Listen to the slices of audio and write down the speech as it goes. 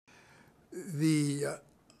The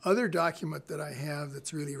other document that I have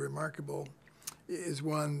that's really remarkable is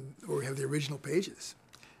one where we have the original pages.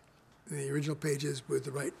 The original pages with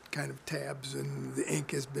the right kind of tabs, and the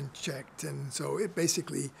ink has been checked, and so it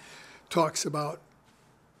basically talks about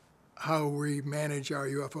how we manage our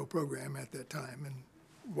UFO program at that time and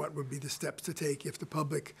what would be the steps to take if the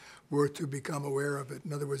public were to become aware of it.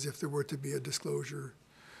 In other words, if there were to be a disclosure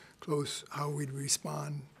close, how we'd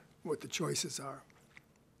respond, what the choices are.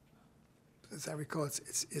 As I recall,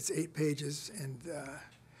 it's 8 pages, and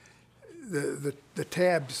the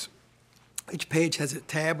tabs, each page has a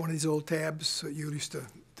tab, one of these old tabs, so you used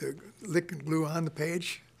to lick and glue on the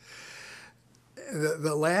page.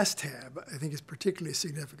 The last tab, I think, is particularly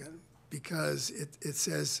significant because it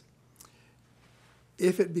says,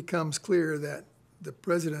 if it becomes clear that the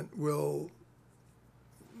president will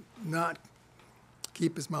not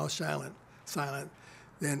keep his mouth silent,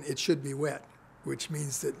 then it should be wet, which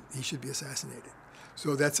means that he should be assassinated.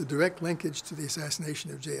 So that's a direct linkage to the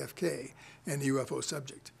assassination of JFK and the UFO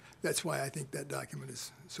subject. That's why I think that document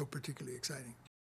is so particularly exciting.